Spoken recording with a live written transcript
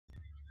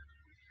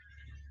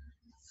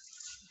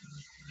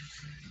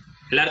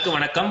எல்லாருக்கும்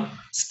வணக்கம்.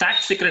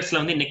 ஸ்டாக் சீக்ரெட்ஸ்ல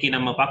இன்னைக்கு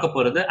நம்ம பார்க்க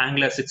போறது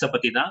ஆங்குலர் 6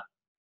 பத்தி தான்.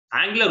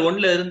 ஆங்குலர்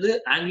 1ல இருந்து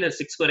ஆங்குலர்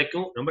 6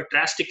 வரைக்கும் ரொம்ப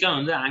டிராஸ்டிக்கா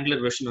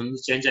ஆங்குலர் வெர்ஷன்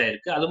சேஞ்ச்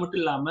ஆயிருக்கு. அது மட்டும்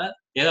இல்லாம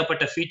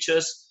ஏகப்பட்ட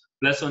ஃபீச்சர்ஸ்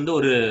பிளஸ்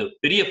ஒரு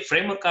பெரிய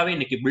ஃப்ரேம் ஒர்க்காவே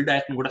இன்னைக்கு பில்ட்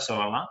ஆயிருக்குன்னு கூட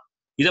சொல்லலாம்.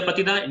 இதை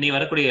பத்தி தான் இன்னைக்கு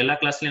வரக்கூடிய எல்லா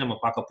கிளாஸ்லயும் நம்ம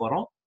பார்க்க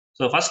போறோம்.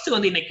 ஸோ ஃபர்ஸ்ட்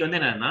இன்னைக்கு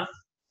என்னன்னா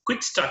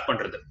குவிக் ஸ்டார்ட்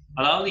பண்றது,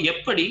 அதாவது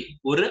எப்படி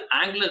ஒரு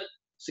ஆங்குலர்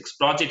 6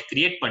 ப்ராஜெக்ட்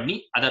கிரியேட் பண்ணி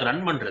அதை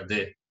ரன்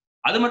பண்றது.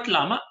 அது மட்டும்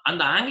இல்லாம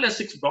அந்த ஆங்குலர்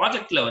 6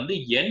 ப்ராஜெக்ட்ல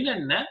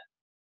என்னென்ன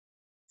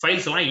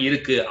ஃபைல்ஸ் எல்லாம்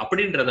இருக்கு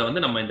அப்படின்றத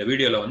நம்ம இந்த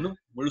வீடியோல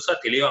முழுசா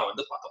தெளிவா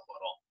பார்க்க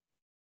போறோம்.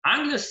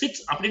 ஆங்குலர் 6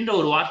 அப்படின்ற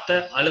ஒரு வார்த்தை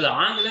அல்லது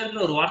ஆங்குலர்ன்ற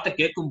ஒரு வார்த்தை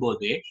கேட்கும்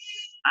போதே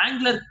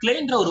ஆங்குலர்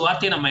கிளேன்ற ஒரு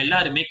வார்த்தையை நம்ம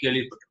எல்லாருமே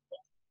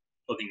கேள்விப்பட்டிருப்போம்.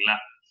 ஓகேங்களா?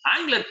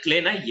 ஆங்குலர்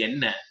கிளேனா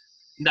என்ன?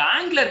 இந்த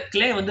ஆங்குலர்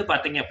கிளே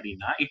பாத்தீங்க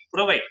அப்படின்னா இட்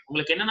ப்ரொவைட்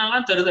உங்களுக்கு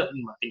என்னென்னலாம் தருது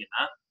அப்படின்னு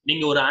பாத்தீங்கன்னா,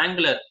 நீங்க ஒரு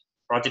ஆங்குலர்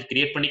ப்ராஜெக்ட்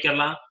கிரியேட்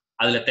பண்ணிக்கலாம்.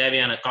 அதுல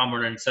தேவையான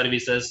காம்பனன்ட்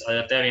சர்வீசஸ்,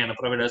 அதுல தேவையான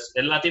ப்ரொவைடர்ஸ்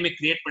எல்லாத்தையுமே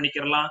கிரியேட்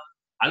பண்ணிக்கலாம்.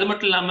 அது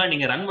மட்டும் இல்லாம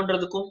நீங்க ரன்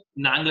பண்றதுக்கும்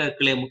இந்த ஆங்குலர்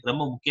கிளே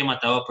ரொம்ப முக்கியமா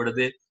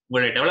தேவைப்படுது.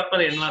 உங்களுடைய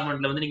டெவலப்பர்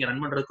என்வரான்மெண்ட்ல நீங்க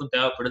ரன் பண்றதுக்கும்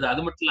தேவைப்படுது.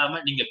 அது மட்டும் இல்லாம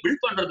நீங்க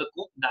பில்ட்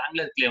பண்றதுக்கும் இந்த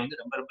ஆங்குலர் கிளே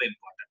ரொம்ப ரொம்ப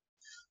இம்பார்ட்டன்ட்.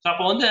 ஸோ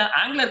அப்போ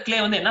ஆங்குலர் கிளே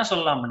என்ன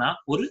சொல்லலாம்னா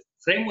ஒரு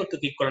ஃப்ரேம்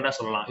ஒர்க்குக்கு ஈக்குவலண்டா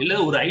சொல்லலாம், இல்ல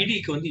ஒரு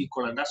ஐடிக்கு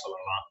ஈக்குவலண்டா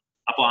சொல்லலாம்.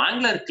 அப்போ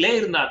ஆங்குலர் கிளே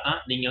இருந்தா தான்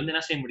நீங்க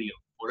என்ன செய்ய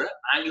முடியும், ஒரு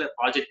ஆங்குலர்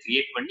ப்ராஜெக்ட்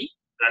கிரியேட் பண்ணி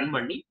ரன்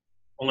பண்ணி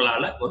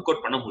உங்களால ஒர்க்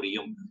அவுட் பண்ண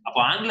முடியும். அப்போ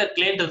ஆங்குலர்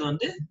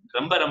கிளேன்றது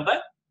ரொம்ப ரொம்ப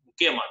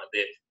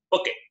முக்கியமானது.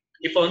 ஓகே,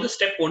 இப்போ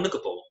ஸ்டெப் 1க்கு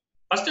போவோம்.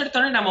 ஃபர்ஸ்ட்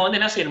எடுத்தோடனே நம்ம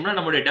என்ன செய்யணும்னா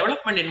நம்மளுடைய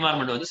டெவலப்மெண்ட்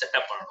என்வாயர்மெண்ட்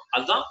செட்டப் பண்ணணும்.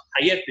 அதுதான்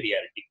ஹையர்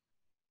பிரியாரிட்டி.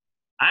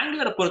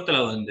 ஆங்குலரை பொறுத்தல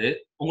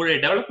உங்களுடைய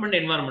டெவலப்மெண்ட்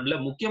என்வாயர்மெண்ட்ல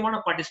முக்கியமான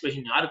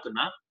பார்ட்டிசிபேஷன்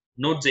யாருக்குன்னா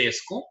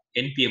Node.js-க்கும்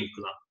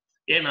NPM-க்கு தான்.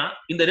 ஏன்னா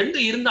இந்த ரெண்டு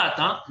இருந்தா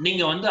தான்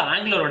நீங்க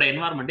ஆங்குலரோட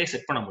என்வாயர்மெண்டே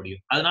செட் பண்ண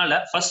முடியும். அதனால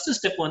ஃபர்ஸ்ட்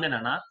ஸ்டெப்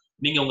என்னன்னா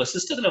நீங்க உங்க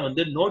சிஸ்டத்துல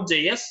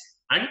Node.js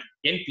அண்ட்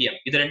NPM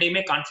இது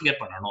ரெண்டையுமே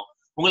கான்ஃபிகர் பண்ணணும்.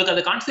 உங்களுக்கு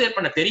அதை கான்ஃபிகர்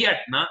பண்ண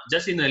தெரியாட்டினா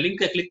ஜஸ்ட் இந்த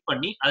லிங்கை கிளிக்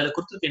பண்ணி அதுல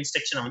கொடுத்துருக்க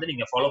இன்ஸ்ட்ரக்ஷனை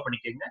நீங்க ஃபாலோ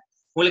பண்ணிக்கோங்க.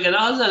 உங்களுக்கு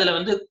ஏதாவது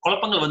அதுல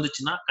குழப்பங்கள்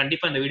வந்துச்சுன்னா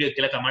கண்டிப்பா இந்த வீடியோ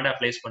கீழே கமெண்டா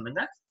பிளேஸ் பண்ணுங்க,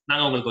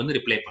 நாங்க உங்களுக்கு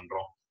ரிப்ளை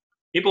பண்றோம்.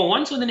 இப்போ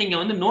ஒன்ஸ் நீங்க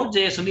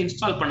Node.js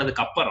இன்ஸ்டால்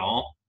பண்ணதுக்கு அப்புறம்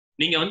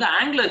நீங்க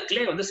ஆங்குலர்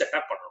கிளே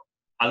செட்டப் பண்ணணும்.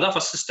 அதுதான்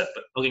ஃபர்ஸ்ட் ஸ்டெப்.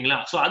 ஓகேங்களா?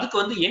 சோ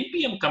அதுக்கு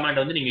npm கமாண்ட்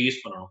நீங்க யூஸ்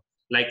பண்ணணும்.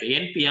 Like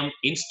npm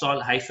install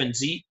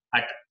 -g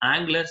at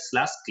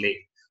angular/clay.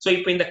 So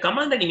இப்போ இந்த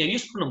கமாண்டை நீங்க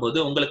யூஸ் பண்ணும்போது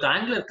உங்களுக்கு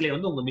ஆங்குலர் கிளே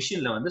உங்க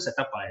மிஷின்ல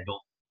செட்டப்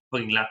ஆயிடும்.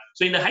 ஓகேங்களா?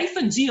 சோ இந்த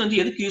 -g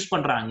எதுக்கு யூஸ்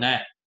பண்றாங்க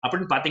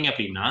அப்படின்னு பாத்தீங்க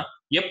அப்படின்னா,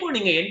 எப்போ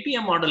நீங்க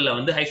npm மாடல்ல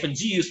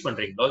 -g யூஸ்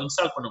பண்றீங்களோ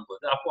இன்ஸ்டால்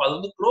பண்ணும்போது, அப்போ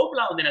அது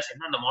குளோபலா என்ன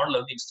செய்யணும், அந்த மாடலை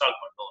இன்ஸ்டால்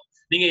பண்ணும்.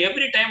 நீங்க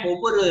எவ்ரி டைம்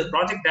ஒவ்வொரு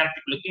ப்ராஜெக்ட்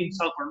டைரக்டரிகளுக்கும்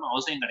இன்ஸ்டால் பண்ணணும்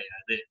அவசியம்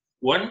கிடையாது.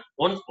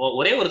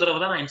 ஒரே ஒரு தடவை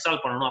தான் நான்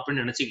இன்ஸ்டால் பண்ணணும்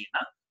அப்படின்னு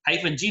நினைச்சீங்கன்னா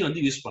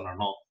 -g யூஸ்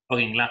பண்ணணும்.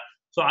 ஓகேங்களா?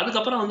 சோ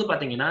அதுக்கப்புறம்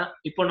பாத்தீங்கன்னா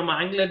இப்போ நம்ம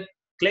ஆங்குலர்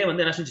கிளே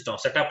என்ன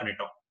செஞ்சிட்டோம், செட்டப்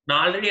பண்ணிட்டோம். நான்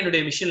ஆல்ரெடி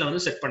என்னுடைய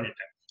மிஷின்ல செட்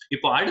பண்ணிட்டேன்.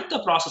 இப்போ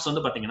அடுத்த ப்ராசஸ்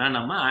பாத்தீங்கன்னா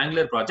நம்ம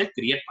ஆங்குலர் ப்ராஜெக்ட்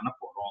கிரியேட் பண்ண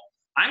போறோம்.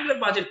 ஆங்குலர்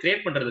ப்ராஜெக்ட்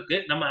கிரியேட் பண்றதுக்கு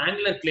நம்ம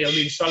ஆங்குலர் கிளே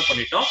இன்ஸ்டால்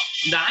பண்ணிட்டோம்.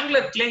 இந்த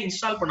ஆங்குலர் கிளே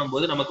இன்ஸ்டால்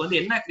பண்ணும்போது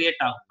நமக்கு என்ன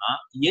கிரியேட் ஆகும்னா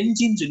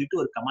ng சொல்லிட்டு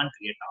ஒரு கமாண்ட்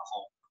கிரியேட்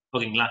ஆகும்.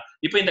 ஓகேங்களா?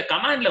 இப்போ இந்த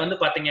கமாண்ட்ல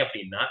பாத்தீங்க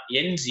அப்படின்னா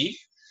ng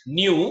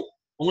new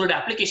உங்களோட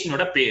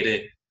அப்ளிகேஷனோட பேரு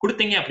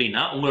கொடுத்தீங்க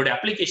அப்படின்னா உங்களுடைய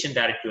அப்ளிகேஷன்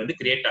டைரக்டரி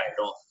கிரியேட்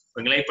ஆயிடும்.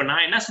 ஓகேங்களா? இப்போ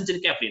நான் என்ன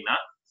செஞ்சிருக்கேன் அப்படின்னா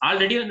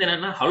ஆல்ரெடி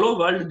என்னன்னா ஹலோ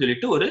வேர்ல்டு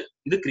சொல்லிட்டு ஒரு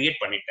இது கிரியேட்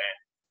பண்ணிட்டேன்.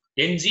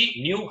 ng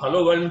new hello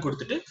world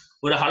கொடுத்துட்டு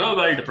ஒரு hello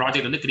world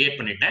ப்ராஜெக்ட் கிரியேட்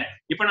பண்ணிட்டேன்.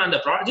 இப்போ நான் அந்த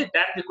ப்ராஜெக்ட்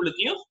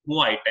டைரக்டரிக்குள்ளேயும்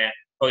மூவ் ஆயிட்டேன்.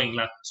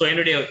 ஓகேங்களா? சோ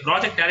என்னுடைய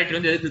ப்ராஜெக்ட் டைரக்டரி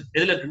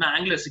எதுல இருக்குன்னா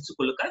ஆங்குலர்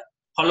 6க்குள்ள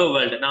hello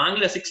world. நான்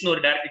ஆங்குலர் 6னு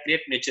ஒரு டைரக்டரி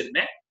கிரியேட் பண்ணி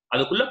வச்சிருந்தேன்.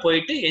 அதுக்குள்ள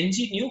போயிட்டு ng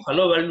new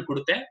hello world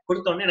கொடுத்தேன்.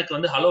 கொடுத்த உடனே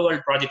எனக்கு hello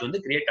world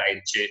ப்ராஜெக்ட் கிரியேட்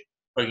ஆயிருச்சு.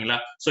 ஓகேங்களா?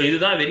 சோ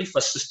இதுதான் வெரி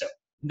ஃபர்ஸ்ட் ஸ்டெப்.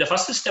 இந்த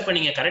ஃபர்ஸ்ட் ஸ்டெப்பை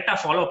நீங்க கரெக்டா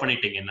ஃபாலோ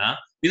பண்ணிட்டீங்கன்னா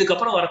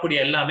இதுக்கப்புறம் வரக்கூடிய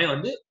எல்லாமே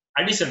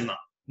அடிஷன்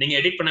தான். நீங்க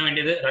எடிட் பண்ண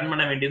வேண்டியது, ரன்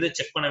பண்ண வேண்டியது,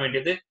 செக் பண்ண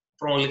வேண்டியது,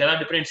 அப்புறம் உங்களுக்கு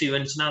ஏதாவது டிஃபரன்ஸ்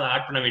இருந்துச்சுன்னா அதை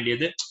ஆட் பண்ண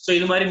வேண்டியது. சோ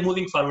இது மாதிரி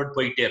மூவிங் ஃபார்வர்ட்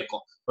போயிட்டே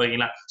இருக்கும்.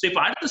 ஓகேங்களா? சோ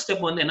இப்போ அடுத்த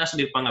ஸ்டெப் என்ன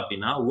சொல்லியிருப்பாங்க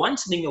அப்படின்னா,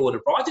 ஒன்ஸ் நீங்க ஒரு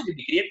ப்ராஜெக்ட்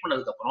இப்படி கிரியேட்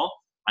பண்ணதுக்கு அப்புறம்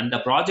அந்த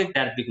ப்ராஜெக்ட்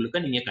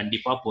டைரக்டரிக்குள்ள நீங்க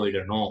கண்டிப்பா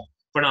போயிடணும்.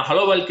 இப்போ நான்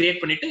ஹலோ வேர்ல்ட்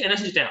கிரியேட் பண்ணிட்டு என்ன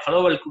செஞ்சுட்டேன்,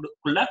 ஹலோ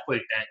வேர்ல்டுக்குள்ள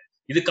போயிட்டேன்.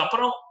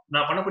 இதுக்கப்புறம்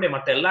நான் பண்ணக்கூடிய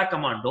மற்ற எல்லா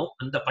கமாண்டும்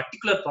அந்த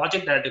பர்டிகுலர்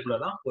ப்ராஜெக்ட் டைரக்டரிக்குள்ள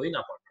தான் போய்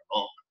நான்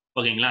பண்ணணும்.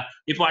 ஓகேங்களா?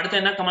 இப்போ அடுத்து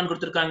என்ன கமாண்ட்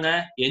கொடுத்திருக்காங்க,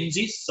 ng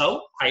serve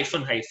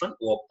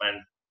 -open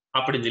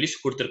அப்படின்னு சொல்லி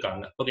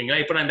கொடுத்திருக்காங்க. ஓகேங்களா?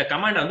 இப்போ நான் இந்த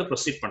கமாண்டை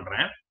ப்ரொசீட்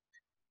பண்றேன்.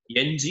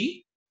 ng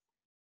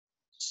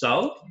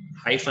serve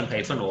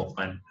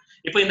 -open.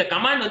 இப்போ இந்த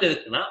கமாண்ட்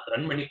எதுக்குன்னா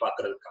ரன் பண்ணி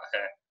பாக்குறதுக்காக.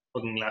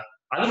 ஓகேங்களா?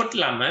 அது மட்டும்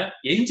இல்லாம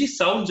ng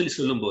serve சொல்லி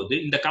சொல்லும்போது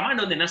இந்த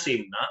கமாண்ட் என்ன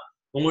செய்யும்னா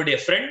உங்களுடைய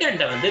ஃப்ரண்ட்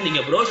எண்டை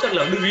நீங்க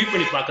ப்ரௌசர்ல வியூ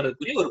பண்ணி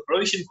பாக்குறதுக்குரிய ஒரு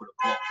ப்ரொவிஷன்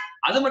கொடுக்கும்.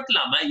 அது மட்டும்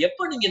இல்லாம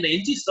எப்ப நீங்க இந்த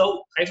ng serve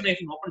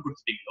 -open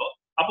கொடுத்துட்டீங்களோ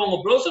அப்போ உங்க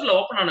ப்ரௌசர்ல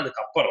ஓபன்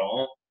ஆனதுக்கு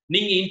அப்புறம்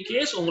நீங்க இன்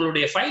கேஸ்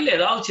உங்களுடைய ஃபைல்ல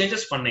ஏதாவது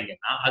சேஞ்சஸ்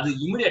பண்ணீங்கன்னா அது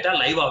இமிடியேட்டா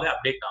லைவாவே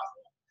அப்டேட்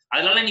ஆகும்.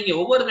 அதனால நீங்க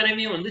ஒவ்வொரு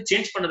தடவையும்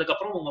சேஞ்ச் பண்ணதுக்கு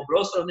அப்புறம் உங்க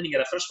ப்ரௌசர் நீங்க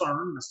ரெஃப்ரெஷ்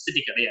பண்ணணும்னு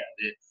நெசசிட்டி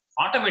கிடையாது.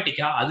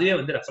 ஆட்டோமேட்டிக்கா அதுவே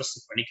ரெஃப்ரெஷ்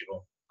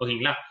பண்ணிக்கிறோம்.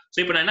 ஓகேங்களா? சோ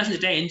இப்போ நான் என்ன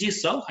செஞ்சிட்டேன், ng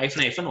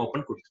serve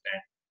 -open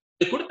கொடுத்துட்டேன்.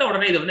 இது கொடுத்த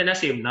உடனே இது என்ன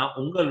செய்யும்னா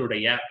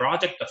உங்களுடைய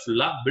ப்ராஜெக்ட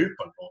ஃபுல்லா பில்ட்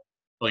பண்ணும்.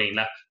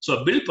 ஓகேங்களா? சோ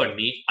பில்ட்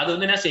பண்ணி அது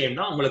என்ன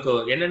செய்யும்னா உங்களுக்கு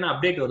என்னென்ன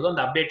அப்டேட் வருதோ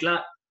அந்த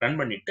அப்டேட்லாம் ரன்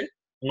பண்ணிட்டு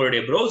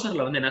உங்களுடைய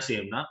ப்ரௌசர்ல வந்து என்ன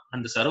செய்யும்னா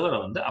அந்த சர்வரை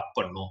வந்து அப்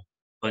பண்ணும்.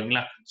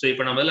 ஓகேங்களா? ஸோ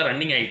இப்போ நம்ம இதெல்லாம்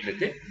ரன்னிங் ஆகிட்டு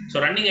இருக்கு. ஸோ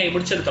ரன்னிங் ஆகி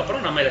முடிச்சதுக்கு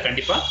அப்புறம் நம்ம இதை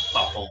கண்டிப்பா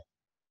பார்ப்போம்.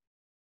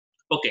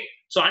 ஓகே.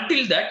 ஸோ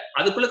அன்டில் தட்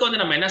அதுக்குள்ள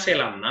வந்து நம்ம என்ன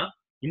செய்யலாம்னா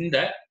இந்த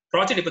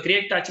ப்ராஜெக்ட் இப்ப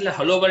கிரியேட் ஆச்சுல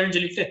ஹலோ வேர்ல்ட்னு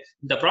சொல்லிட்டு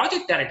இந்த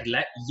ப்ராஜெக்ட் டைரக்டரியில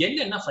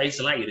என்னென்ன ஃபைல்ஸ்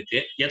எல்லாம் இருக்கு,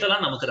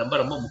 எதெல்லாம் நமக்கு ரொம்ப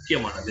ரொம்ப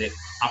முக்கியமானது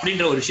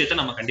அப்படின்ற ஒரு விஷயத்த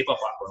நம்ம கண்டிப்பா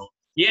பார்க்கணும்.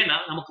 ஏன்னா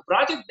நமக்கு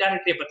ப்ராஜெக்ட்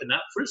டைரக்டரியை பத்தின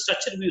ஃபுல்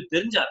ஸ்ட்ரக்சர் வியூ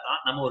தெரிஞ்சாதான்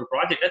நம்ம ஒரு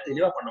ப்ராஜெக்டை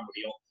தெளிவா பண்ண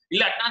முடியும்.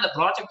 இல்லாட்டினா அந்த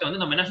ப்ராஜெக்ட் வந்து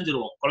நம்ம என்ன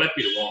செஞ்சிருவோம்,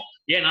 குழப்பிடுவோம்.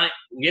 ஏன்னா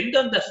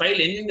எந்தெந்த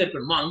ஃபைல் எங்கெங்க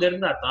இருக்கணுமோ அங்க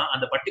இருந்தா தான்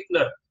அந்த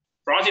பர்டிகுலர்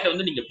ப்ராஜெக்ட்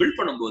வந்து நீங்க பில்ட்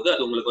பண்ணும்போது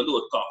அது உங்களுக்கு வந்து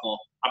ஒர்க் ஆகும்.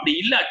 அப்படி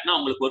இல்லாட்டினா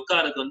உங்களுக்கு ஒர்க்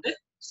ஆகிறது வந்து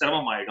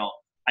சிரமம் ஆயிடும்.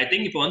 ஐ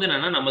திங்க் இப்போ வந்து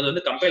என்னன்னா நம்ம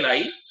வந்து கம்பைல்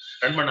ஆகி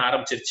ரன் பண்ண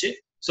ஆரம்பிச்சிருச்சு.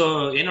 ஸோ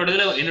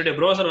என்னுடைய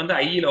ப்ரௌசர் வந்து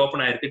ஐஇல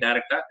ஓப்பன் ஆயிருக்கு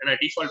டைரக்டா, ஏன்னா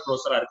டிஃபால்ட்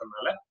ப்ரௌசரா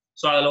இருக்கனால.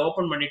 ஸோ அதுல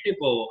ஓப்பன் பண்ணிட்டு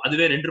இப்போ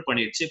அதுவே ரெண்டர்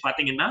பண்ணிருச்சு.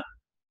 பாத்தீங்கன்னா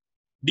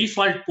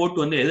டிஃபால்ட் போர்ட்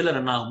வந்து எதுல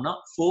ரன் ஆகும்னா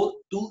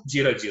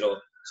 4200.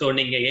 ஸோ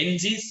நீங்க ng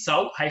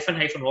sav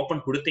 ---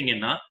 ஓப்பன்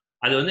கொடுத்தீங்கன்னா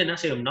அது வந்து என்ன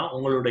செய்யும்னா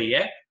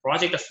உங்களுடைய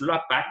ப்ராஜெக்டை ஃபுல்லா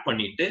பேக்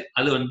பண்ணிட்டு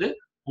அது வந்து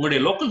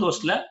உங்களுடைய லோக்கல்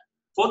ஹோஸ்ட்ல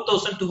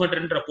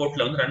 4200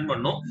 போர்ட்ல வந்து ரன்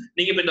பண்ணும்.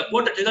 நீங்க இப்ப இந்த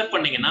போர்ட்டை ட்ரிகர்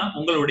பண்ணீங்கன்னா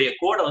உங்களுடைய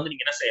கோடை வந்து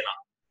நீங்க என்ன செய்யலாம்,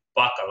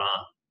 பார்க்கலாம்.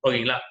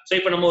 ஓகேங்களா? சோ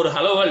இப்போ நம்ம ஒரு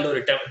ஹலோ வேர்ல்ட்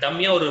ஒரு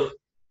டம்மியா ஒரு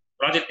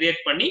ப்ராஜெக்ட்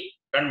கிரியேட் பண்ணி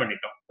ரன்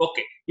பண்ணிட்டோம்.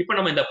 ஓகே. இப்போ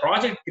நம்ம இந்த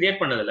ப்ராஜெக்ட் கிரியேட்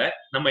பண்ணதுல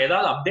நம்ம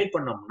ஏதாவது அப்டேட்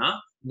பண்ணோம்னா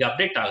இங்க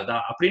அப்டேட் ஆகுதா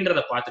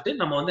அப்படின்றத பார்த்துட்டு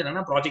நம்ம வந்து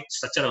என்னன்னா ப்ராஜெக்ட்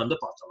ஸ்ட்ரக்சரை வந்து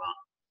பார்க்கலாம்.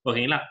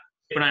 ஓகேங்களா?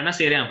 இப்போ நான் என்ன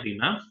செய்யறேன்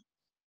அப்படின்னா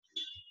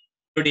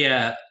என்னுடைய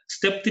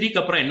ஸ்டெப் 3க்கு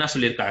அப்புறம் என்ன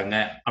சொல்லியிருக்காங்க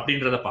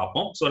அப்படின்றத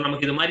பார்ப்போம். ஸோ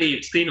நமக்கு இது மாதிரி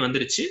ஸ்கிரீன்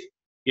வந்துருச்சு.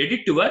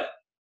 Edit your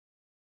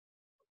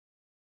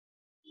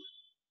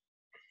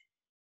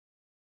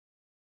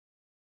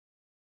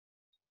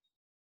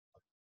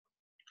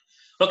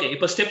okay.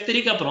 இப்போ ஸ்டெப்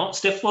 3க்கு அப்புறம்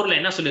ஸ்டெப் 4ல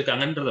என்ன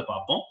சொல்லிருக்காங்கன்றத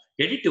பார்ப்போம்.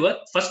 Edit your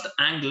first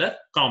angular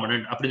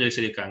component அப்படின்னு சொல்லி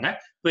சொல்லியிருக்காங்க.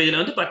 இப்போ இதுல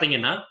வந்து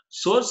பாத்தீங்கன்னா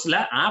சோர்ஸ்ல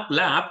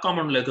ஆப்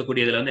காம்பனன்ட்ல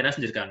இருக்கக்கூடியதுல வந்து என்ன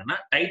செஞ்சிருக்காங்கன்னா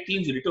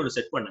டைட்டில்னு சொல்லிட்டு ஒரு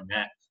செட் பண்ணுங்க.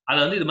 அதை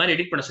வந்து இது மாதிரி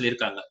எடிட் பண்ண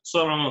சொல்லியிருக்காங்க. ஸோ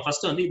நம்ம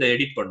ஃபர்ஸ்ட் வந்து இதை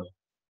எடிட் பண்ணுவோம்.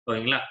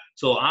 ஓகேங்களா?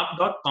 ஸோ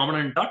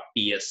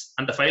app.component.ts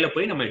அந்த ஃபைலை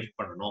போய் நம்ம எடிட்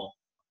பண்ணணும்.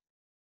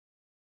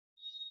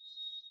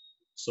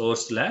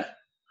 சோர்ஸ்ல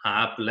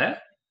ஆப்ல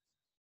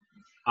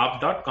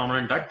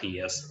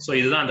app.component.ts. ஸோ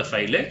இதுதான் அந்த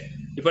ஃபைலு.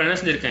 இப்போ என்ன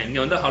செஞ்சிருக்கேன், இங்க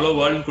வந்து ஹலோ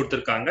வேர்ல்ட்னு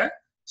கொடுத்துருக்காங்க.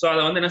 ஸோ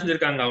அதை வந்து என்ன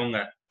செஞ்சிருக்காங்க, அவங்க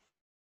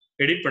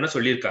எடிட் பண்ண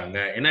சொல்லியிருக்காங்க.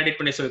 என்ன எடிட்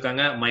பண்ணி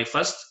சொல்லியிருக்காங்க, மை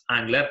ஃபர்ஸ்ட்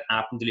ஆங்குலர்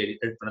ஆப்னு சொல்லி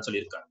எடிட் பண்ண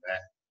சொல்லியிருக்காங்க.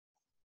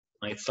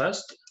 My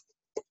first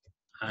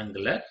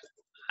angular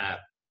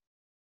app.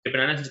 இப்போ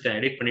நான் என்ன செஞ்சுட்டேன்,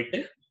 எடிட் பண்ணிட்டு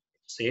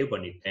சேவ்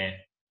பண்ணிட்டேன்.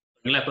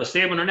 இப்போ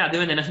சேவ் பண்ணோடனே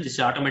அதுவே என்ன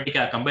செஞ்சிச்சு,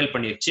 ஆட்டோமேட்டிக்கா கம்பைல்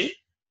பண்ணிருச்சு.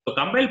 இப்போ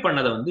கம்பைல்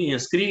பண்ணதை வந்து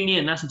என் ஸ்கிரீனே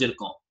என்ன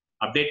செஞ்சிருக்கோம்,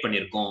 அப்டேட்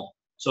பண்ணிருக்கோம்.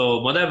 ஸோ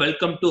முதல்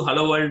வெல்கம் டு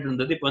ஹலோ வேர்ல்ட்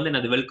இருந்தது, இப்போ வந்து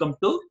என்னது welcome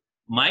to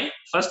my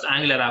first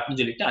angular ஆப்னு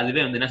சொல்லிட்டு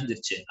அதுவே வந்து என்ன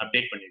செஞ்சிருச்சு,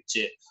 அப்டேட்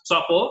பண்ணிருச்சு. ஸோ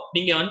அப்போ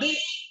நீங்க வந்து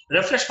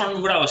ரெஃப்ரெஷ்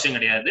பண்ணணும் கூட அவசியம்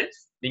கிடையாது.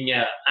 நீங்க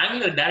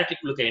ஆங்குலர்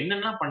டைரக்டரிக்குள்ள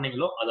என்னென்ன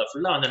பண்ணீங்களோ அதை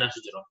ஃபுல்லா வந்து என்ன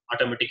செஞ்சிடும்,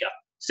 ஆட்டோமேட்டிக்கா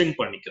சிங்க்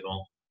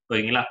பண்ணிக்கிறோம்.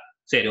 ஓகேங்களா?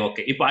 சரி,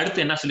 ஓகே. இப்போ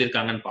அடுத்து என்ன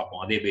சொல்லியிருக்காங்கன்னு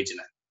பார்ப்போம் அதே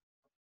பேஜ்ல.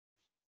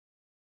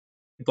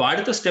 இப்போ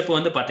அடுத்த ஸ்டெப்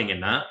வந்து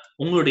பாத்தீங்கன்னா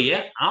உங்களுடைய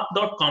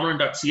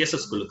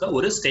app.component.css குள்ள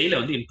ஒரு ஸ்டைலை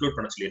வந்து இன்க்ளூட்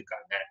பண்ண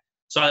சொல்லியிருக்காங்க.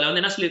 ஸோ அதுல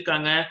வந்து என்ன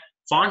சொல்லியிருக்காங்க,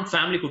 ஃபாண்ட்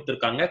ஃபேமிலி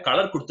கொடுத்திருக்காங்க,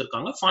 கலர்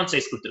கொடுத்திருக்காங்க, ஃபாண்ட்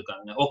சைஸ்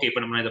கொடுத்திருக்காங்க. ஓகே.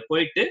 இப்போ நம்ம இதை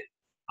போயிட்டு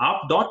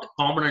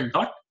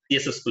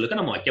app.component.css குள்ள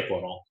நம்ம வைக்க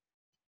போறோம்.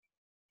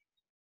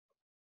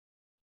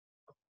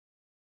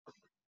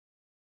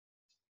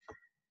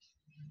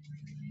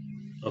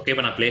 ஓகே.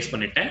 இப்போ நான் பிளேஸ்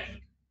பண்ணிட்டேன்.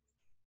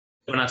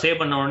 இப்போ நான் சேவ்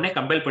பண்ண உடனே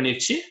கம்பைல்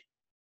பண்ணிருச்சு.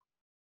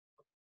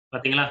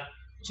 பாத்தீங்களா?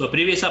 சோ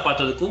ப்ரீவியஸா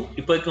பார்த்ததுக்கும்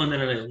இப்போதைக்கும்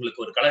வந்து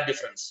உங்களுக்கு ஒரு கலர்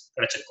டிஃபரன்ஸ்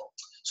கிடைச்சிருக்கும்.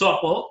 சோ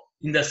அப்போ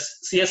இந்த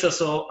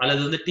சிஎஸ்எஸ்ஓ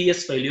அல்லது வந்து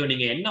டிஎஸ் ஃபைலையோ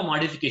நீங்க என்ன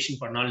மாடிஃபிகேஷன்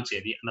பண்ணாலும்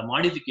சரி, அந்த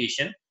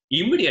மாடிஃபிகேஷன்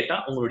இமிடியேட்டா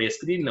உங்களுடைய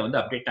ஸ்கிரீன்ல வந்து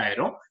அப்டேட்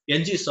ஆயிரும்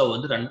என்ஜிசோ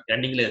வந்து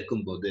ரன்னிங்ல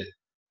இருக்கும்போது.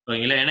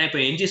 ஓகேங்களா? ஏன்னா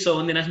இப்போ என்ஜிசோ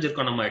வந்து என்ன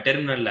செஞ்சிருக்கோம், நம்ம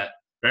டெர்மினல்ல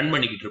ரன்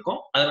பண்ணிக்கிட்டு இருக்கோம்.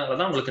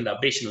 அதனாலதான் உங்களுக்கு இந்த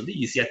அப்டேஷன் வந்து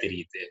ஈஸியா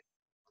தெரியுது.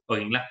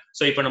 ஓகேங்களா?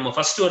 சோ இப்போ நம்ம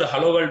ஃபர்ஸ்ட் ஒரு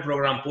ஹலோ வேர்ல்ட்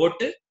ப்ரோக்ராம்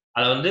போட்டு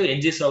அதை வந்து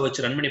என்ஜிசோ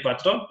வச்சு ரன் பண்ணி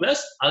பார்த்துட்டோம்.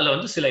 பிளஸ் அதுல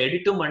வந்து சில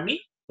எடிட்டும் பண்ணி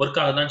ஒர்க்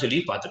ஆகுதான்னு சொல்லி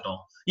பார்த்துட்டோம்.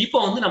 இப்போ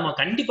வந்து நம்ம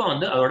கண்டிப்பா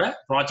வந்து அதோட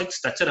ப்ராஜெக்ட்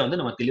ஸ்ட்ரக்சரை வந்து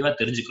நம்ம தெளிவா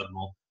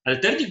தெரிஞ்சுக்கணும். அது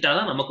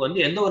தெரிஞ்சுக்கிட்டாதான் நமக்கு வந்து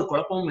எந்த ஒரு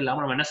குழப்பமும்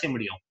இல்லாம நம்ம என்ன செய்ய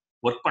முடியும்,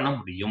 ஒர்க் பண்ண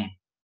முடியும்.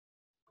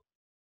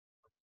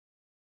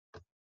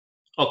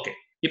 ஓகே.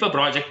 இப்போ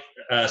ப்ராஜெக்ட்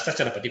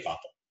ஸ்ட்ரக்சரை பத்தி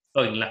பார்ப்போம்.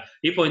 ஓகேங்களா?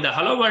 இப்போ இந்த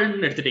ஹலோ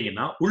வேர்ல்ட்னு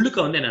எடுத்துட்டீங்கன்னா உள்ளுக்க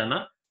வந்து என்னன்னா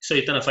சோ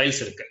இத்தனை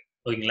ஃபைல்ஸ் இருக்கு.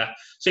 ஓகேங்களா?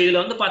 சோ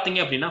இதுல வந்து பாத்தீங்க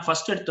அப்படின்னா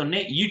ஃபர்ஸ்ட்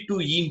எடுத்தோடனே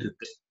E2E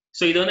இருக்கு.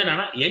 சோ இது வந்து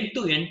என்னன்னா எண்ட்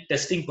டு எண்ட்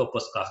டெஸ்டிங்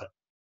பர்பஸ்க்காக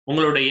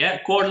உங்களுடைய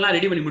கோட்லாம்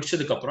ரெடி பண்ணி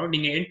முடிச்சதுக்கு அப்புறம்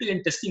நீங்க எண்ட் டு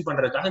எண்ட் டெஸ்டிங்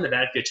பண்றதுக்காக இந்த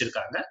டைரக்டரி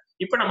வச்சிருக்காங்க.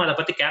 இப்போ நம்ம அதை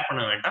பத்தி கேர்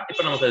பண்ண வேண்டாம்.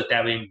 இப்போ நமக்கு அது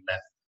தேவையும் இல்லை.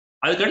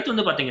 அதுக்கடுத்து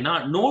வந்து பாத்தீங்கன்னா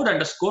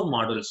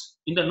node_modules.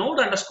 இந்த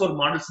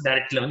node_modules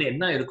டைரக்டரியில வந்து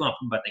என்ன இருக்கும்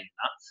அப்படின்னு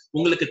பாத்தீங்கன்னா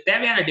உங்களுக்கு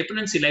தேவையான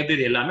டிபெண்டன்சி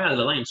லைப்ரரி எல்லாமே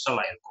அதுலதான்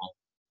இன்ஸ்டால் ஆயிருக்கும்.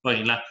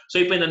 ஓகேங்களா? சோ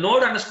இப்போ இந்த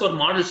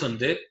node_modules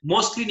வந்து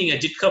மோஸ்ட்லி நீங்க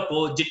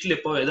ஜிட்ஹப்போ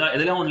ஜிட்லிப்போ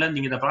எதெல்லாம் ஒண்ணுல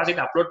நீங்க இந்த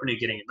ப்ராஜெக்ட் அப்லோட் பண்ணி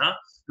வைக்கிறீங்கன்னா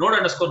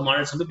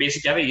node_modules வந்து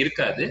பேசிக்காவே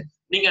இருக்காது.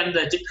 நீங்க அந்த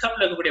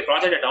ஜிட்ஹப்ல இருக்கக்கூடிய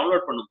ப்ராஜெக்டை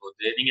டவுன்லோட்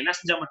பண்ணும்போது நீங்க என்ன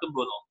செஞ்சா மட்டும்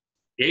போதும்,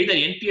 எய்தர்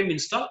npm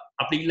இன்ஸ்டால்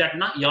அப்படி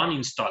இல்லாட்டினா yarn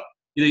இன்ஸ்டால்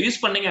இதை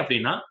யூஸ் பண்ணீங்க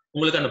அப்படின்னா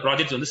உங்களுக்கு அந்த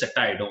ப்ராஜெக்ட் வந்து செட்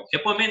ஆயிடும்.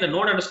 எப்பவுமே இந்த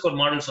நோட் அண்டர் ஸ்கோர்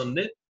மாடல்ஸ்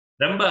வந்து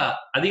ரொம்ப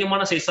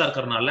அதிகமான சைஸா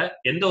இருக்கிறதுனால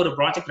எந்த ஒரு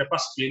ப்ராஜெக்ட்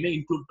ரெபாசிட்டரியுமே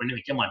இன்க்ளூட் பண்ணி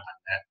வைக்க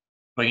மாட்டாங்க.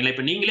 ஓகேங்களா?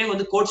 இப்ப நீங்களே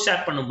வந்து கோட்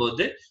ஷேர்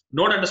பண்ணும்போது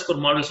நோட் அண்டர்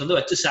ஸ்கோர் மாடல்ஸ் வந்து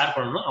வச்சு ஷேர்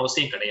பண்ணணும்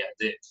அவசியம்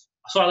கிடையாது.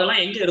 சோ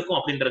அதெல்லாம் எங்க இருக்கும்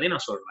அப்படின்றதையும்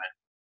நான் சொல்றேன்.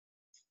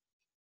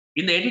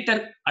 இந்த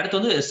எடிட்டர் அடுத்து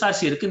வந்து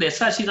எஸ்ஆர்சி இருக்கு. இந்த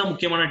எஸ்ஆர்சி தான்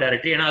முக்கியமான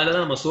டைரக்டரி. ஏன்னா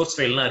அதுலதான் நம்ம சோர்ஸ்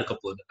ஃபைல்லாம் இருக்க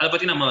போகுது. அதை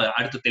பத்தி நம்ம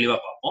அடுத்து தெளிவா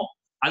பார்ப்போம்.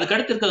 அதுக்கு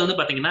அடுத்து இருக்கிறது வந்து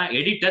பாத்தீங்கன்னா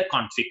எடிட்டர்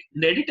கான்ஃபிக்.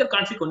 இந்த எடிட்டர்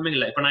கான்ஃபிக் ஒண்ணுமே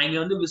இல்லை. இப்ப நான் இங்க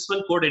வந்து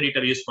விசுவல் கோட்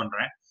எடிட்டர் யூஸ்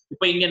பண்றேன்.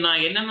 இப்ப இங்க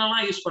நான்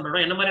என்னென்னலாம் யூஸ் பண்றேனோ,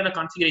 என்ன மாதிரியான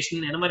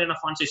கான்ஃபிகரேஷன், என்ன மாதிரியான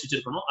ஃபாண்ட் சைஸ்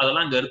வச்சிருக்கணும்,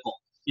 அதெல்லாம் இங்க இருக்கும்.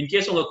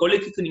 இன்கேஸ் உங்க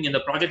கொலிக்கு நீங்க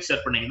இந்த ப்ராஜெக்ட்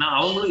ஷேர் பண்ணீங்கன்னா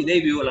அவங்களும் இதே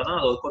வியூல தான்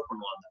அதை ஒர்க் அவுட்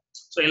பண்ணுவாங்க.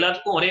 சோ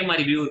எல்லாத்துக்கும் ஒரே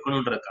மாதிரி வியூ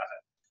இருக்கணும்ன்றதுக்காக.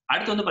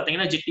 அடுத்து வந்து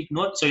பாத்தீங்கன்னா ஜிட்டிக்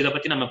நோட். சோ இதை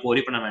பத்தி நம்ம இப்போ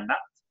ஒரி பண்ண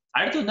வேண்டாம்.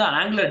 அடுத்து வந்து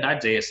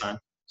angular.json.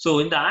 சோ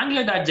இந்த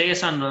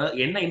angular.json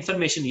என்ன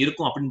இன்ஃபர்மேஷன்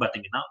இருக்கும் அப்படின்னு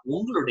பாத்தீங்கன்னா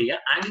உங்களுடைய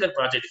ஆங்குலர்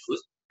ப்ராஜெக்ட்டுக்கு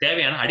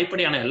தேவையான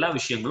அடிப்படையான எல்லா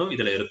விஷயங்களும்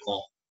இதுல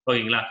இருக்கும்.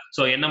 ஓகேங்களா?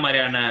 சோ என்ன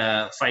மாதிரியான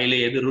ஃபைல்,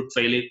 எது ரூட்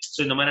ஃபைல், சோ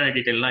இந்த மாதிரியான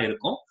டீடைல் எல்லாம்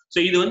இருக்கும். சோ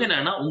இது வந்து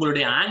என்னன்னா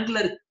உங்களுடைய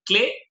ஆங்குலர்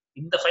கிளே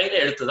இந்த ஃபைலை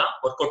எடுத்துதான்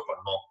ஒர்க் அவுட்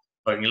பண்ணும்.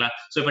 ஓகேங்களா?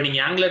 சோ இப்ப நீங்க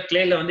ஆங்குலர்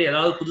கிளேல வந்து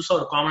ஏதாவது புதுசா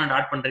ஒரு காம்பனன்ட்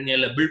ஆட் பண்றீங்க,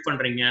 இல்ல பில்ட்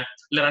பண்றீங்க,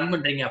 இல்ல ரன்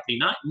பண்றீங்க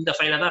அப்படின்னா இந்த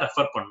ஃபைலை தான்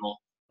ரெஃபர் பண்ணும்.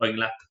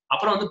 ஓகேங்களா?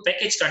 அப்புறம் வந்து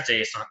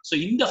package.json. சோ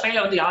இந்த ஃபைலை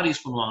வந்து யார்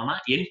யூஸ் பண்ணுவாங்கன்னா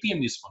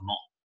npm யூஸ்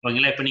பண்ணும்.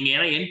 ஓகேங்களா? இப்ப நீங்க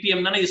ஏன்னா npm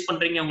தானே யூஸ்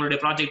பண்றீங்க உங்களுடைய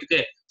ப்ராஜெக்ட்டுக்கு.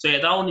 சோ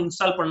ஏதாவது ஒன்று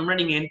இன்ஸ்டால் பண்ணணும்னா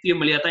நீங்க npm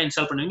வழியா தான்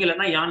இன்ஸ்டால் பண்ணுவீங்க,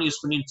 இல்லைன்னா யான் யூஸ்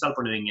பண்ணி இன்ஸ்டால்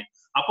பண்ணுவீங்க.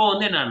 அப்போ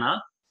வந்து என்னன்னா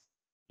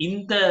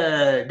இந்த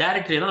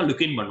டைரக்டரி தான்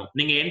லுக்கின் பண்ணும்.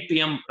 நீங்க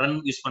npm ரன்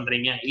யூஸ்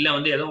பண்றீங்க, இல்ல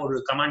வந்து ஏதோ ஒரு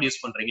கமாண்ட்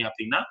யூஸ் பண்றீங்க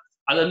அப்படின்னா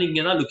அது வந்து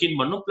இங்க தான் லுக்கின்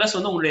பண்ணும். பிளஸ்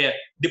வந்து உங்களுடைய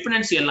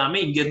டிபெண்டன்சி எல்லாமே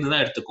இங்க இருந்து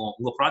தான் எடுத்துக்கும்.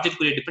 உங்க ப்ராஜெக்ட்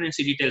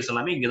டிபெண்டன்சி டீடைல்ஸ்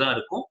எல்லாமே இங்க தான்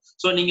இருக்கும்.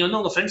 சோ நீங்க வந்து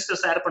உங்க ஃப்ரெண்ட்ஸ்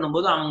ஷேர்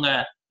பண்ணும்போது அவங்க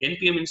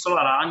npm install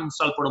R on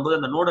install பண்ணும்போது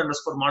அந்த நோட் அண்டர்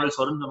ஸ்கோர் மாடல்ஸ்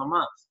வரும்னு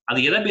சொன்னோமா, அது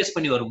எதை பேஸ்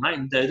பண்ணி வரும்னா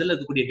இந்த இதுல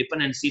இருக்கக்கூடிய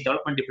டிபெண்டன்சி,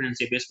 டெவலப்மெண்ட்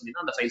டிபெண்டன்சியை பேஸ் பண்ணி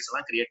தான் அந்த ஃபைல்ஸ்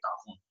எல்லாம் கிரியேட்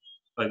ஆகும்.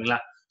 ஓகேங்களா?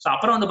 சோ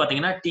அப்புறம் வந்து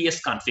பாத்தீங்கன்னா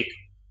டிஎஸ் கான்ஃபிக்.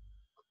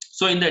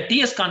 சோ இந்த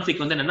டிஎஸ்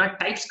கான்ஃபிக் வந்து என்னன்னா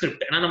டைப்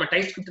ஸ்கிரிப்ட். ஏன்னா நம்ம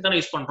டைப் ஸ்கிரிப்ட் தானே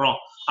யூஸ் பண்றோம்.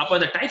 அப்போ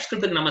இந்த டைப்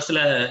ஸ்கிரிப்ட்டுக்கு நம்ம சில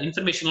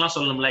இன்ஃபர்மேஷன் எல்லாம்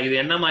சொல்லணும்ல. இது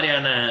என்ன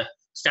மாதிரியான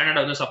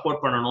ஸ்டாண்டர்ட் வந்து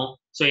சப்போர்ட் பண்ணணும்,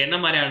 சோ என்ன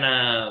மாதிரியான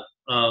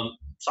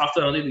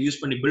சாஃப்ட்வேர் வந்து இது யூஸ்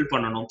பண்ணி பில்ட்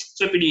பண்ணணும்.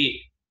 சோ இப்படி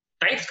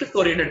டைப் ஸ்கிரிப்ட்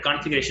ஓரியன்டட்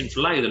கான்ஃபிகரேஷன்ஸ்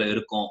எல்லாம் இதுல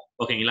இருக்கும்.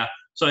 ஓகேங்களா?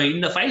 சோ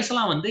இந்த ஃபைல்ஸ்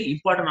எல்லாம் வந்து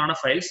இம்பார்ட்டன்டான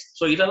ஃபைல்ஸ்.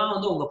 சோ இதெல்லாம்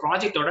வந்து உங்க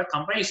ப்ராஜெக்டோட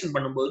கம்பைலேஷன்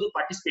பண்ணும்போது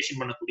பார்ட்டிசிபேஷன்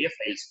பண்ணக்கூடிய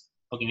ஃபைல்ஸ்.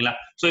 ஓகேங்களா?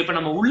 சோ இப்போ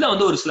நம்ம உள்ள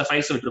வந்து ஒரு சில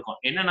ஃபைல்ஸ் விட்டுருக்கோம்.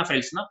 என்னென்ன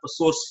ஃபைல்ஸ்னா இப்போ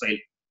சோர்ஸ்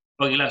ஃபைல்.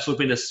 ஓகேங்களா? சோ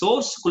இப்போ இந்த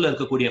சோர்ஸ்க்குள்ள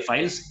இருக்கக்கூடிய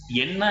ஃபைல்ஸ்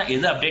என்ன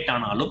எது அப்டேட்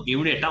ஆனாலும்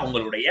இமிடியேட்டா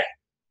உங்களுடைய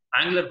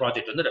ஆங்குலர்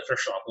ப்ராஜெக்ட் வந்து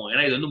ரெஃப்ரெஷ் ஆகும்.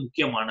 ஏன்னா இது வந்து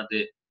முக்கியமானது.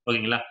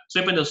 ஓகேங்களா? சோ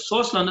இப்போ இந்த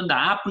சோர்ஸ்ல வந்து இந்த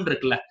ஆப்னு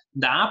இருக்குல்ல,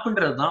 இந்த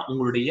ஆப்ன்றது தான்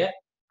உங்களுடைய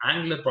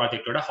ஆங்குலர்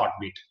ப்ராஜெக்டோட ஹார்ட்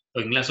பீட்.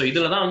 ஓகேங்களா? சோ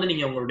இதுல தான் வந்து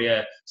நீங்க உங்களுடைய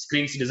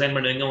ஸ்கிரீன்ஸ் டிசைன்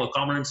பண்ணுவீங்க, உங்க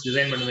காம்பனன்ட்ஸ்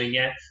டிசைன்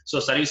பண்ணுவீங்க,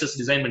 சோ சர்வீசஸ்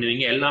டிசைன்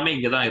பண்ணுவீங்க, எல்லாமே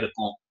இங்க தான்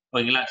இருக்கும்.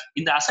 ஓகேங்களா?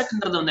 இந்த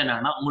அசெட்ன்றது வந்து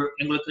என்னன்னா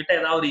உங்களுக்கு கிட்ட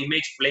ஏதாவது ஒரு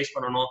இமேஜ் பிளேஸ்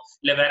பண்ணணும்,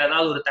 இல்ல வேற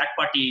ஏதாவது ஒரு தேர்ட்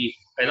பார்ட்டி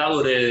ஏதாவது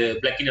ஒரு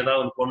பிளக்கின்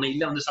ஏதாவது ஒன்று போடணும்,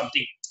 இல்ல வந்து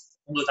சம்திங்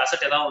உங்களுக்கு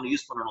அசெட் ஏதாவது ஒன்று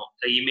யூஸ் பண்ணணும்,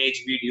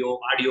 இமேஜ், வீடியோ,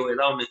 ஆடியோ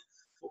ஏதாவது ஒன்று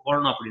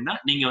போடணும் அப்படின்னா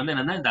நீங்க வந்து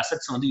என்னன்னா இந்த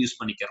அசெட்ஸ் வந்து யூஸ்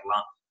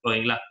பண்ணிக்கலாம்.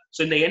 ஓகேங்களா? சோ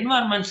இந்த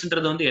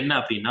என்வாயர்மெண்ட்ஸ்ன்றது வந்து என்ன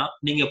அப்படின்னா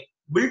நீங்க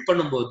பில்ட்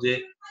பண்ணும்போது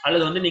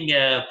அல்லது வந்து நீங்க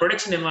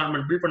ப்ரொடக்ஷன்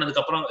என்வாயர்மெண்ட் பில்ட்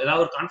பண்ணதுக்கு அப்புறம்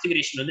ஏதாவது ஒரு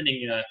கான்ஃபிகரேஷன் வந்து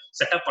நீங்க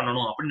செட்டப்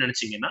பண்ணணும் அப்படின்னு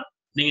நினைச்சீங்கன்னா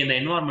நீங்க இந்த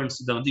என்வாயர்மெண்ட்ஸ்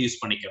இதை வந்து யூஸ்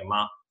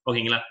பண்ணிக்கலாம்.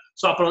 ஓகேங்களா?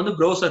 சோ அப்புறம் வந்து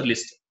ப்ரௌசர்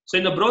லிஸ்ட். சோ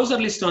இந்த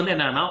ப்ரௌசர் லிஸ்ட் வந்து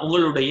என்னன்னா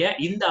உங்களுடைய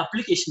இந்த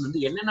அப்ளிகேஷன்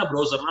வந்து என்னென்ன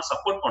ப்ரௌசர்லாம்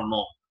சப்போர்ட்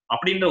பண்ணும்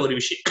அப்படின்ற ஒரு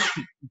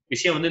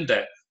விஷயம் வந்து இந்த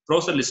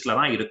ப்ரௌசர் லிஸ்ட்ல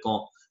தான்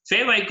இருக்கும்.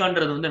 ஃபேவ்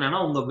ஐகான்றது வந்து என்னன்னா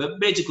உங்க வெப்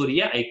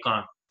பேஜுக்குரிய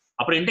ஐகான்.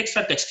 அப்புறம் இண்டெக்ஸ்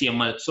டாட்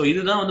HTML. சோ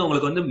இதுதான் வந்து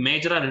உங்களுக்கு வந்து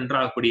மேஜரா ரெண்டர்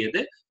ஆகக்கூடியது.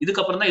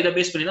 இதுக்கப்புறம் தான் இதை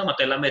பேஸ் பண்ணி தான்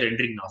மத்த எல்லாமே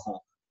ரெண்டரிங் ஆகும்.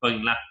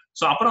 ஓகேங்களா?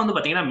 சோ அப்புறம் வந்து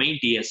பாத்தீங்கன்னா மெயின்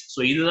டிஎஸ். சோ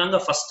இதுதாங்க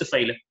ஃபர்ஸ்ட்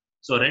ஃபைல்.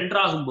 சோ ரெண்டர்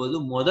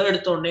ஆகும்போது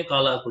எடுத்த உடனே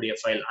கால் ஆகக்கூடிய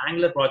ஃபைல்,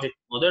 ஆங்குலர் ப்ராஜெக்ட்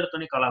எடுத்த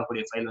உடனே கால்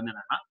ஆகக்கூடிய ஃபைல் வந்து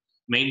என்னன்னா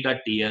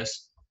main.ts.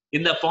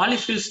 இந்த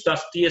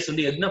polyfills.ts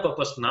வந்து என்ன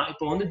பர்பஸ்னா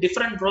இப்போ வந்து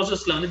டிஃபரெண்ட்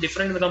ப்ராசஸ்ல வந்து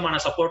டிஃபரெண்ட் விதமான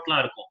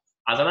சப்போர்ட்லாம் இருக்கும்.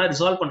 அதெல்லாம்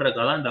ரிசால்வ்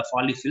பண்றதுக்காக தான் இந்த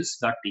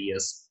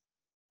polyfills.ts.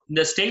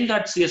 இந்த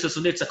style.css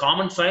வந்து it's a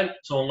common file.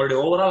 So உங்களுடைய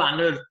ஓவரால்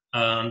ஆங்குலர்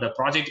அந்த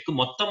ப்ராஜெக்ட்டுக்கு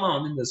மொத்தமா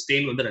வந்து இந்த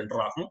ஸ்டைல் வந்து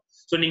ரெண்டர் ஆகும்.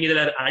 ஸோ நீங்க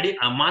இதுல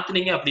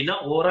மாத்தினீங்க அப்படின்னா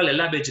ஓவரால்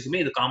எல்லா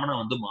பேஜுக்குமே இது காமனா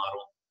வந்து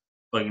மாறும்.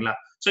 ஓகேங்களா?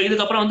 ஸோ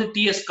இதுக்கப்புறம் வந்து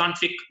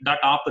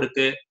tsconfig.op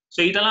இருக்கு. ஸோ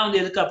இதெல்லாம்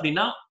வந்து எதுக்கு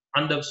அப்படின்னா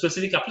அந்த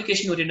specific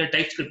application oriented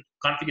type script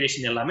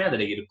configuration எல்லாமே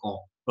அதுல இருக்கும்.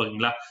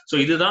 ஓகேங்களா? ஸோ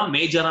இதுதான்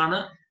மேஜரான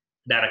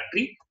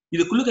டைரக்டரி.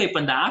 இதுக்குள்ள இப்ப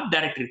இந்த ஆப்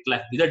டைரக்டரி இருக்குல்ல,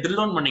 இதை ட்ரில்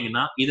டவுன்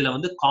பண்ணீங்கன்னா இதுல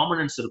வந்து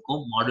காம்பனன்ட்ஸ்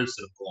இருக்கும், மாடல்ஸ்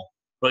இருக்கும்.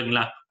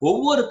 ஓகேங்களா?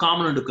 ஒவ்வொரு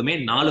காம்பனன்ட்டுக்குமே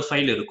 4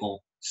 ஃபைல் இருக்கும்.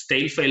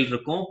 ஸ்டைல் ஃபைல்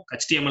இருக்கும்,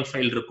 HTML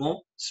ஃபைல் இருக்கும்,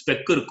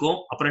 ஸ்பெக் இருக்கும்,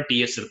 அப்புறம்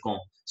TS இருக்கும்.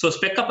 சோ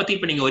ஸ்பெக்கை பத்தி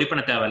இப்ப நீங்க ஒரி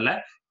பண்ண தேவையில்ல.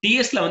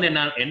 TSல வந்து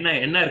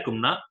என்ன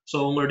இருக்கும்னா சோ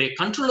உங்களுடைய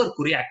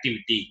கண்ட்ரோலருக்குரிய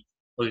ஆக்டிவிட்டி.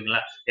 ஓகேங்களா?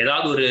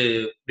 ஏதாவது ஒரு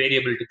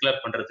வேரியபிள்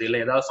டிக்ளேர் பண்றது, இல்ல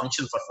ஏதாவது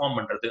ஃபங்க்ஷன் பெர்ஃபார்ம்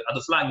பண்றது,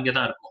 அது ஃபுல்லா இங்க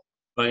தான் இருக்கும்.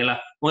 ஓகேங்களா?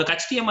 உங்க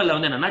HTMLல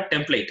வந்து என்னன்னா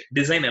டெம்ப்ளேட்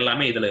டிசைன்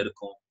எல்லாமே இதுல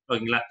இருக்கும்.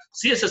 ஓகேங்களா?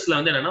 CSSல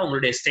வந்து என்னன்னா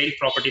உங்களுடைய ஸ்டைல்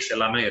ப்ராப்பர்ட்டிஸ்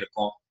எல்லாமே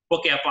இருக்கும்.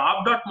 ஓகே, அப்ப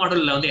ஆப் டாட்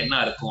மாடல்ல வந்து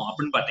என்ன இருக்கும்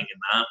அப்படின்னு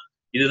பாத்தீங்கன்னா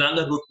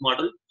இதுதாங்க ரூட்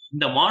மாடல்.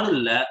 இந்த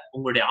மாடல்ல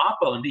உங்களுடைய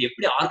ஆப்பை வந்து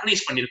எப்படி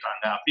ஆர்கனைஸ்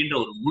பண்ணிருக்காங்க அப்படின்ற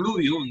ஒரு முழு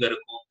வியூ இங்க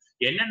இருக்கும்.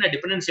 என்னென்ன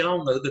டிபெண்டன்சி எல்லாம்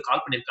உங்க இதுக்கு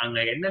கால் பண்ணிருக்காங்க,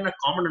 என்னென்ன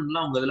காம்பனன்ட்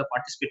எல்லாம் உங்க இதுல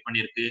பார்ட்டிசிபேட்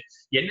பண்ணிருக்கு,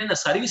 என்னென்ன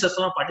சர்வீசஸ்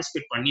எல்லாம்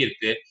பார்ட்டிசிபேட்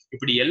பண்ணிருக்கு,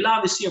 இப்படி எல்லா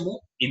விஷயமும்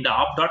இந்த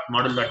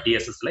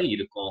app.module.dss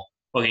இருக்கும்.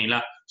 ஓகேங்களா?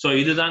 சோ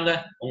இதுதாங்க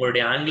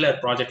உங்களுடைய ஆங்குலர்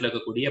ப்ராஜெக்ட்ல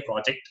இருக்கக்கூடிய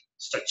ப்ராஜெக்ட்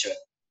ஸ்ட்ரக்சர்.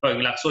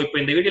 ஓகேங்களா? சோ இப்போ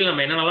இந்த வீடியோல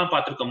நம்ம என்னென்னலாம்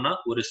பார்த்திருக்கோம்னா,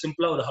 ஒரு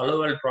சிம்பிளா ஒரு ஹலோ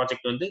வேர்ல்ட்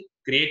ப்ராஜெக்ட் வந்து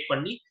கிரியேட்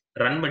பண்ணி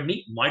ரன் பண்ணி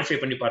மாடிஃபை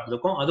பண்ணி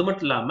பார்த்திருக்கோம். அது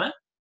மட்டும் இல்லாம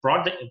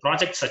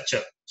ப்ராஜெக்ட்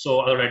ஸ்ட்ரக்சர், சோ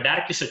அதோட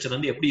டைரக்டரி ஸ்ட்ரக்சர்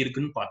வந்து எப்படி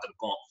இருக்குன்னு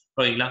பார்த்திருக்கோம்.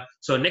 ஓகேங்களா?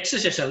 சோ நெக்ஸ்ட்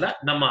செஷன்ல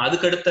நம்ம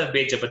அதுக்கடுத்த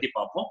பேஜை பத்தி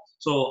பார்ப்போம்.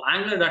 சோ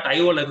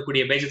angular.ioல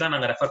இருக்கக்கூடிய பேஜ் தான்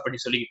நாங்க ரெஃபர் பண்ணி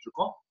சொல்லிட்டு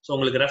இருக்கோம். சோ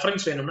உங்களுக்கு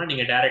ரெஃபரன்ஸ் வேணும்னா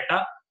நீங்க டைரக்டா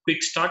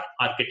quick start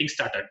are getting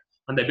started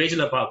அந்த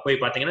பேஜ்ல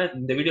போய் பாத்தீங்கன்னா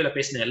இந்த வீடியோல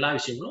பேசின எல்லா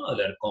விஷயங்களும்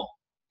அதுல இருக்கும்.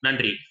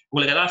 நன்றி.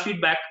 உங்களுக்கு ஏதாவது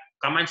ஃபீட்பேக்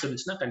கமெண்ட்ஸ்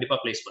இருந்துச்சுன்னா கண்டிப்பா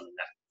பிளேஸ்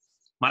பண்ணுங்க.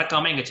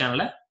 மறக்காம எங்க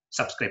சேனலை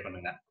சப்ஸ்கிரைப்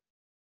பண்ணுங்க.